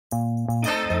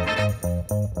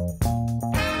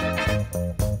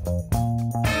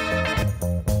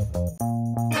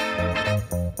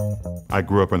I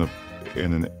grew up in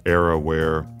an era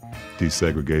where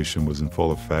desegregation was in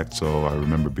full effect, so I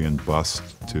remember being bused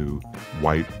to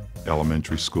white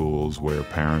elementary schools where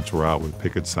parents were out with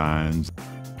picket signs.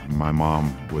 My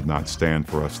mom would not stand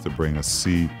for us to bring a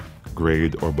C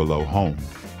grade or below home.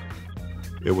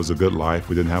 It was a good life.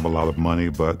 We didn't have a lot of money,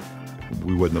 but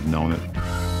we wouldn't have known it.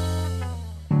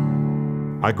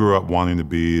 I grew up wanting to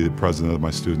be the president of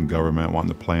my student government,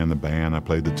 wanting to play in the band. I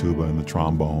played the tuba and the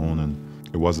trombone, and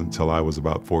it wasn't until I was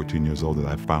about 14 years old that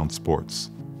I found sports.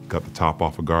 Cut the top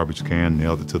off a garbage can,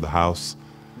 nailed it to the house,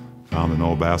 found an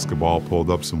old basketball,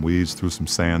 pulled up some weeds, threw some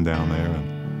sand down there.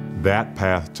 And that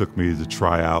path took me to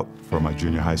try out for my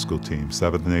junior high school team,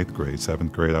 7th and 8th grade.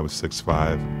 7th grade, I was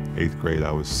 6'5", 8th grade,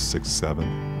 I was 6'7",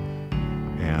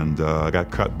 and I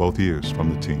got cut both years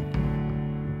from the team.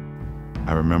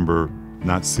 I remember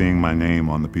not seeing my name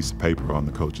on the piece of paper on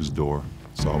the coach's door.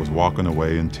 So I was walking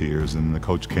away in tears, and the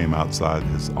coach came outside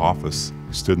his office,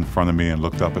 stood in front of me and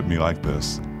looked up at me like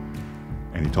this,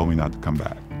 and he told me not to come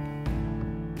back.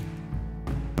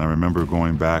 And I remember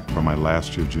going back for my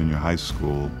last year of junior high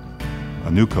school,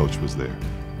 a new coach was there,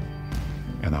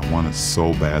 and I wanted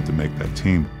so bad to make that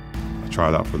team. I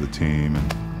tried out for the team,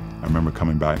 and I remember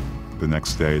coming back the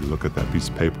next day to look at that piece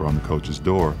of paper on the coach's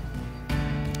door,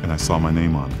 and I saw my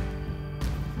name on it.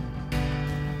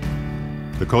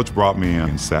 The coach brought me in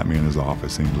and sat me in his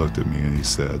office, and he looked at me and he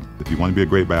said, "If you want to be a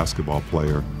great basketball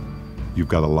player, you've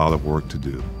got a lot of work to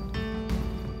do.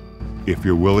 If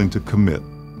you're willing to commit,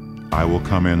 I will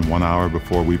come in 1 hour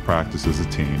before we practice as a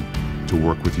team to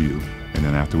work with you, and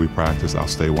then after we practice, I'll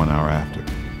stay 1 hour after,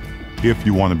 if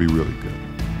you want to be really good."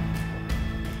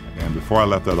 And before I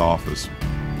left that office,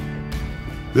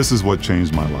 this is what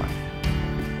changed my life.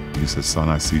 He said, "Son,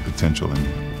 I see potential in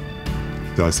you.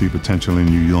 I see potential in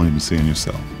you you don't even see in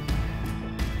yourself."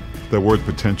 That word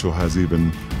potential has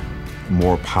even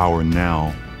more power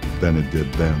now than it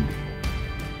did then.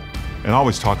 And I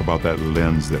always talk about that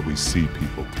lens that we see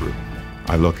people through.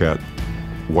 I look at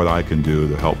what I can do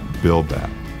to help build that.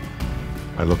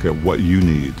 I look at what you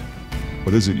need.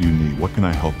 What is it you need? What can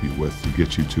I help you with to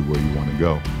get you to where you want to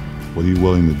go? What are you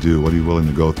willing to do? What are you willing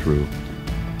to go through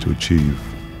to achieve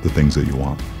the things that you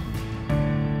want?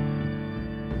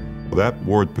 That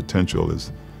word potential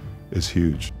is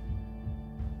huge.